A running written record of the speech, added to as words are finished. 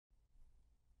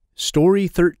Story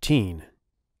 13.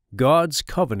 God's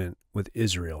Covenant with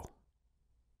Israel.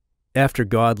 After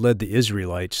God led the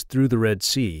Israelites through the Red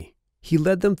Sea, He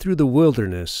led them through the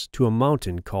wilderness to a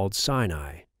mountain called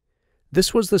Sinai.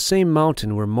 This was the same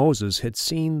mountain where Moses had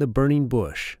seen the burning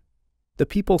bush. The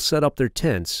people set up their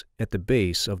tents at the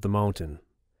base of the mountain.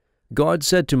 God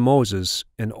said to Moses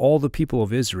and all the people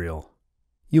of Israel,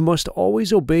 "You must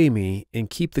always obey me and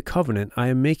keep the covenant I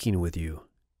am making with you.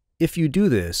 If you do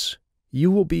this, you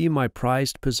will be my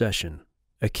prized possession,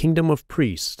 a kingdom of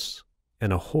priests,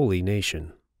 and a holy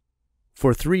nation."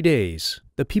 For 3 days,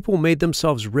 the people made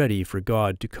themselves ready for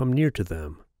God to come near to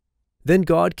them. Then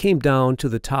God came down to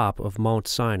the top of Mount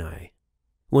Sinai.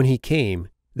 When He came,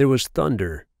 there was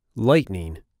thunder,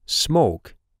 lightning,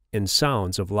 smoke, and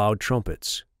sounds of loud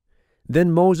trumpets.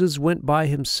 Then Moses went by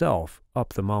himself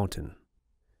up the mountain.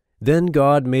 Then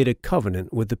God made a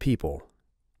covenant with the people.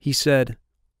 He said,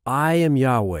 "I am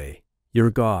Yahweh, your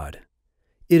God.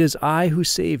 It is I who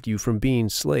saved you from being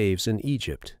slaves in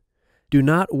Egypt. Do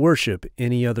not worship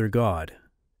any other god.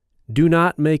 Do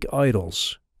not make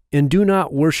idols, and do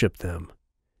not worship them,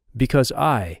 because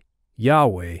I,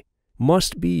 Yahweh,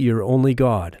 must be your only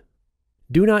God.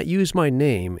 Do not use my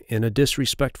name in a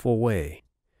disrespectful way.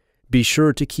 Be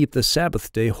sure to keep the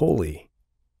Sabbath day holy.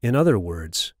 In other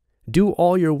words, do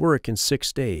all your work in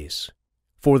 6 days.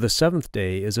 For the 7th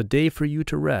day is a day for you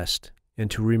to rest and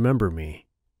to remember me.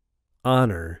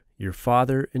 Honor your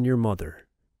father and your mother.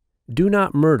 Do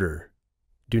not murder.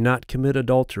 Do not commit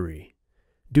adultery.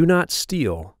 Do not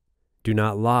steal. Do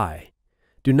not lie.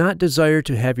 Do not desire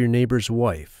to have your neighbor's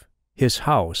wife, his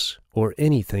house, or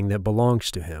anything that belongs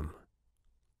to him."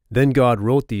 Then God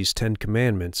wrote these 10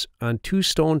 commandments on 2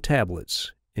 stone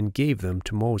tablets and gave them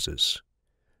to Moses.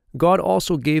 God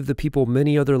also gave the people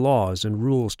many other laws and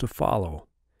rules to follow.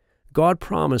 God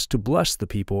promised to bless the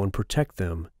people and protect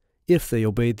them if they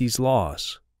obeyed these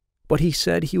laws, but He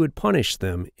said He would punish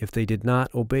them if they did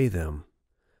not obey them.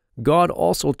 God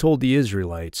also told the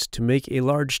Israelites to make a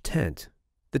large tent,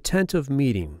 the tent of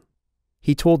meeting.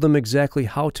 He told them exactly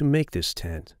how to make this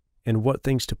tent and what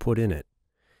things to put in it.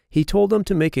 He told them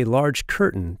to make a large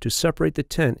curtain to separate the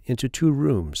tent into 2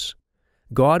 rooms.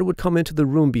 God would come into the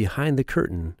room behind the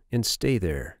curtain and stay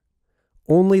there.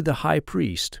 Only the high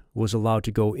priest was allowed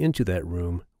to go into that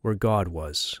room where God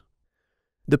was.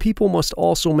 The people must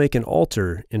also make an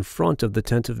altar in front of the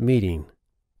tent of meeting.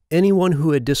 Anyone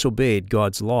who had disobeyed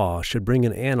God's law should bring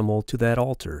an animal to that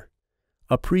altar.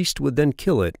 A priest would then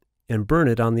kill it and burn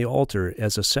it on the altar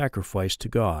as a sacrifice to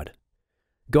God.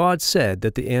 God said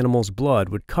that the animal's blood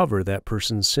would cover that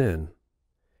person's sin.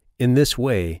 In this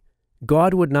way,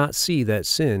 God would not see that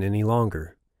sin any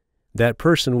longer. That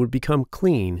person would become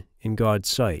clean in God's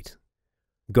sight.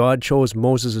 God chose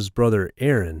Moses' brother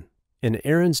Aaron and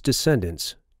Aaron's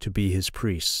descendants to be his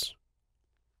priests.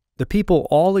 The people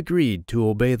all agreed to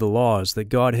obey the laws that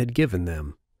God had given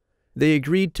them. They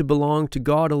agreed to belong to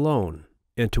God alone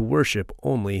and to worship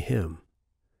only Him.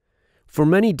 For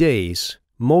many days,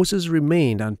 Moses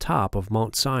remained on top of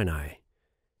Mount Sinai.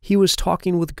 He was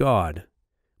talking with God,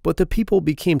 but the people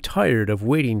became tired of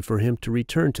waiting for Him to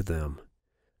return to them.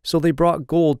 So they brought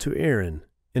gold to Aaron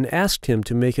and asked him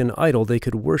to make an idol they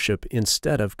could worship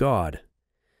instead of God.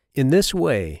 In this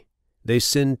way, they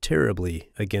sinned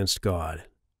terribly against God.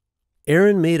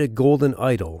 Aaron made a golden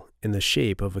idol in the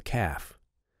shape of a calf.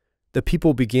 The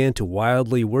people began to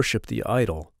wildly worship the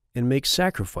idol and make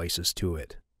sacrifices to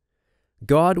it.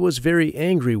 God was very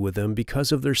angry with them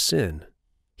because of their sin.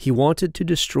 He wanted to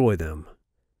destroy them,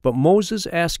 but Moses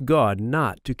asked God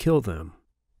not to kill them.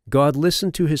 God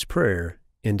listened to his prayer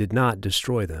and did not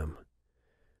destroy them.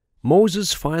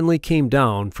 Moses finally came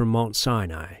down from Mount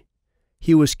Sinai.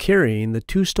 He was carrying the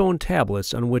 2 stone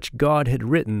tablets on which God had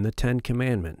written the 10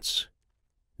 commandments.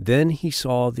 Then he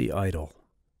saw the idol.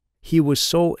 He was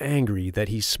so angry that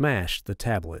he smashed the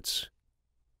tablets.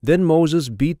 Then Moses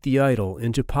beat the idol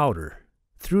into powder,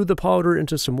 threw the powder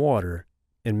into some water,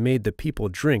 and made the people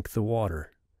drink the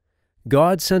water.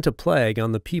 God sent a plague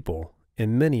on the people,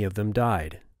 and many of them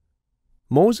died.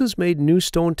 Moses made new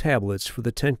stone tablets for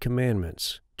the 10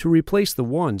 commandments to replace the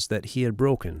ones that he had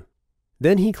broken.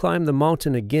 Then he climbed the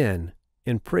mountain again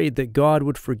and prayed that God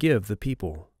would forgive the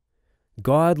people.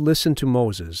 God listened to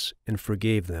Moses and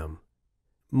forgave them.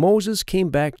 Moses came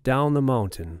back down the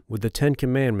mountain with the 10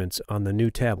 commandments on the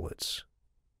new tablets.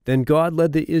 Then God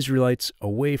led the Israelites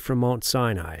away from Mount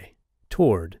Sinai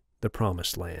toward the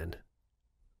Promised Land.